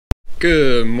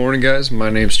Good morning, guys. My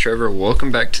name's Trevor.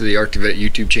 Welcome back to the Vette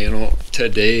YouTube channel.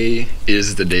 Today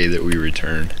is the day that we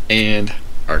return and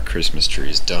our Christmas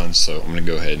tree is done, so I'm gonna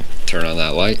go ahead and turn on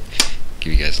that light,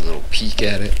 give you guys a little peek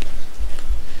at it.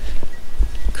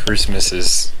 Christmas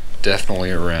is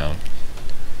definitely around.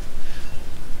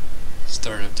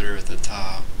 Start up there at the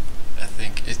top. I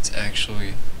think it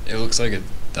looks like it's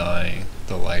dying.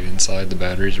 The light inside, the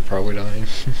batteries are probably dying.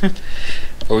 But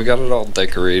we got it all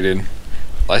decorated.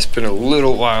 Life's been a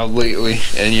little wild lately,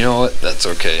 and you know what? That's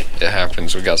okay. It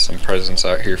happens. We got some presents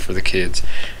out here for the kids,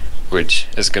 which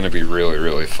is going to be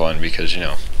really fun because, you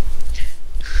know,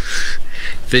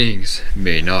 things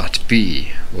may not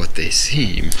be what they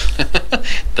seem.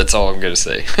 That's all I'm going to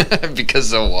say. Because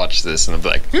they'll watch this and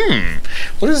they'll be like,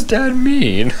 what does Dad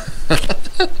mean?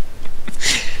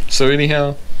 So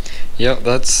anyhow, yep,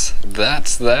 that's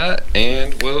that.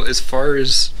 And, well, as far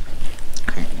as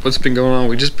what's been going on,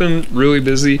 we've just been really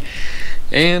busy,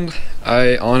 and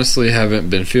I honestly haven't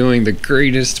been feeling the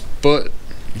greatest, but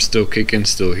I'm still kicking,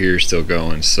 still here, still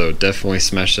going. So definitely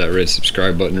smash that red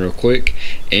subscribe button real quick,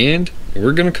 and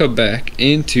we're gonna come back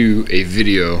into a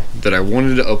video that I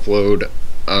wanted to upload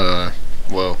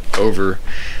over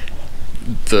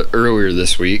the earlier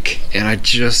this week, and I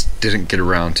just didn't get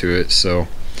around to it. So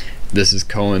this is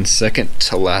Coen's second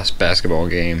to last basketball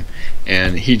game,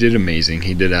 and he did amazing.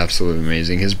 He did absolutely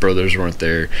amazing. His brothers weren't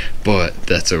there, but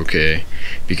that's okay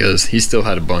because he still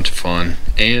had a bunch of fun.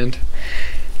 And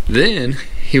then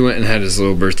he went and had his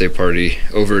little birthday party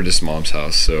over at his mom's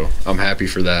house, so I'm happy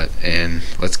for that. And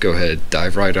let's go ahead,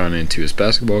 dive right on into his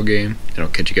basketball game, and I'll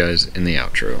catch you guys in the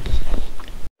outro.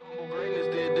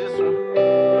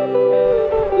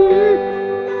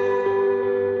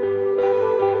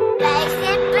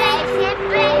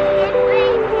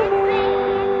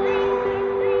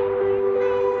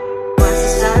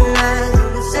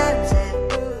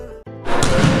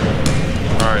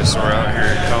 So we're out here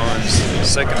at Coen's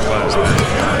second to last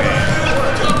basketball game.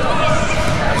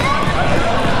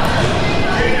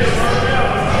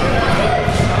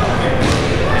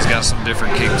 He's got some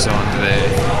different kicks on today,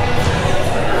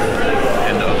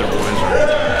 and the other boys are.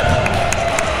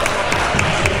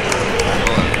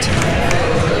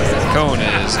 But Coen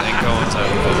is, and Coen's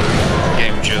having fun. The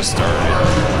game just started.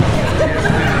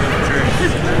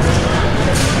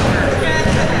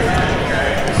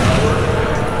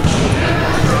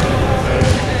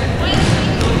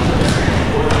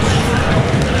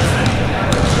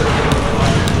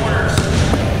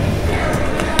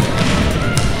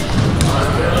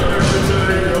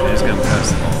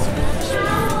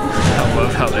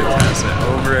 How they pass it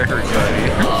over everybody.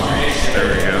 There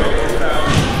we go.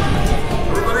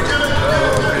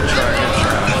 Oh, good try.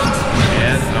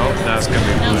 And nope, now it's gonna be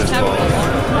Blue's ball.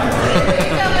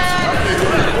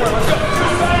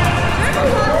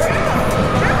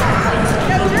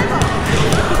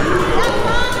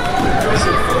 This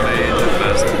is funny, the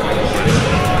basketball.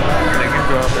 They can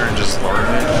go out there and just learn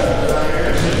it.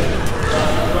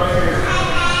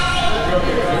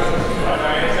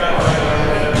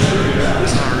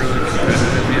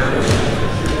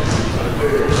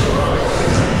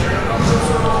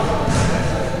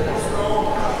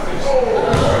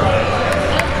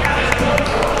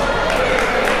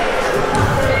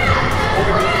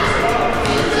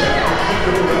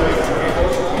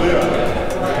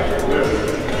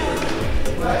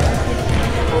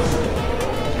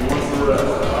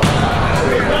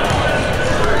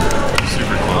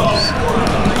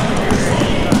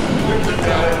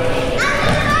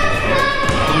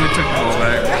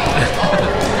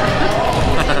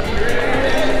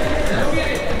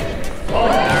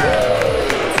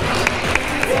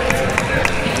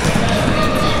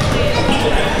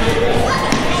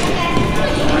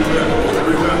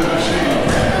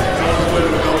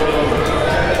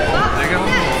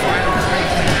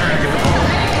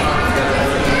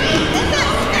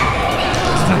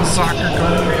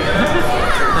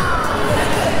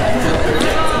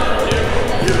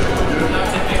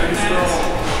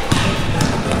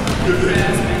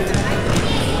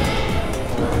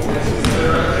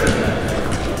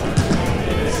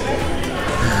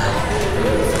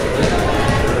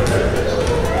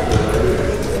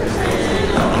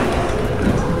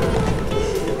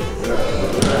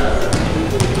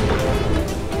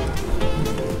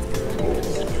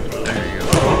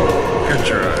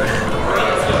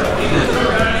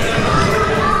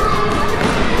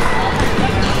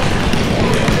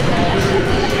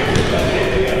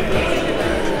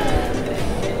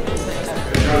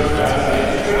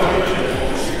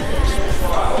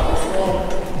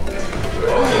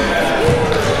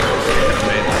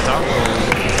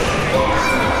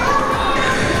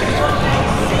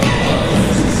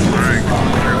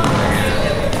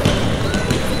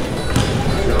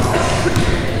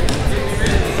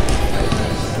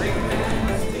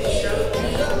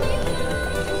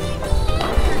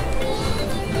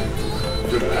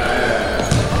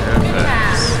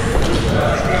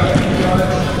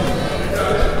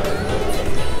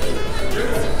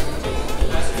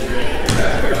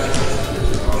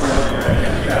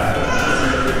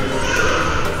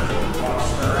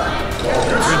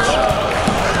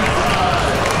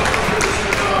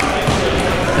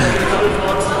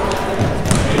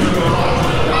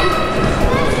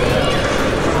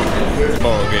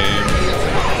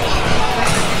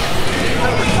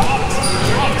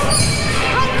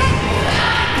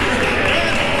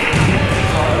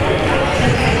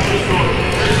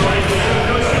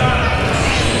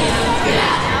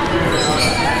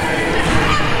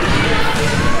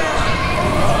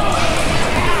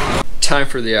 time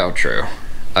for the outro.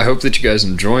 I hope that you guys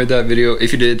enjoyed that video.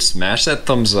 If you did, smash that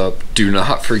thumbs up. Do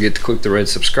not forget to click the red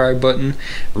subscribe button.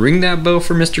 Ring that bell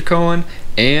for Mr. Coen.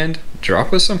 And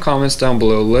drop us some comments down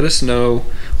below. Let us know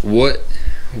what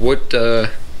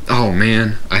oh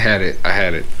man, I had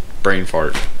it. Brain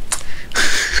fart.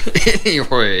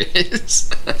 Anyways,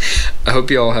 I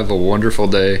hope you all have a wonderful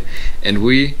day. And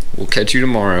we will catch you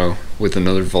tomorrow with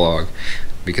another vlog.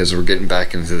 Because we're getting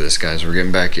back into this, guys. We're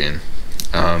getting back in.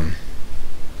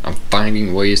 I'm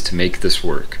finding ways to make this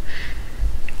work.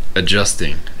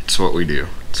 Adjusting. It's what we do.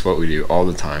 It's what we do all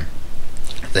the time.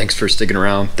 Thanks for sticking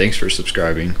around. Thanks for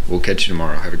subscribing. We'll catch you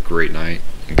tomorrow. Have a great night,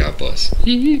 and God bless.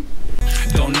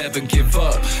 Don't ever give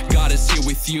up. God is here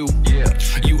with you. Yeah.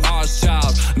 You are a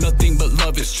child. Nothing but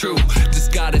love is true.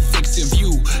 Just got it fixed in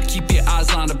view. Keep your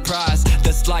eyes on the prize.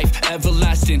 That's life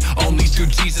everlasting. Only through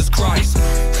Jesus Christ.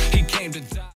 He came to die.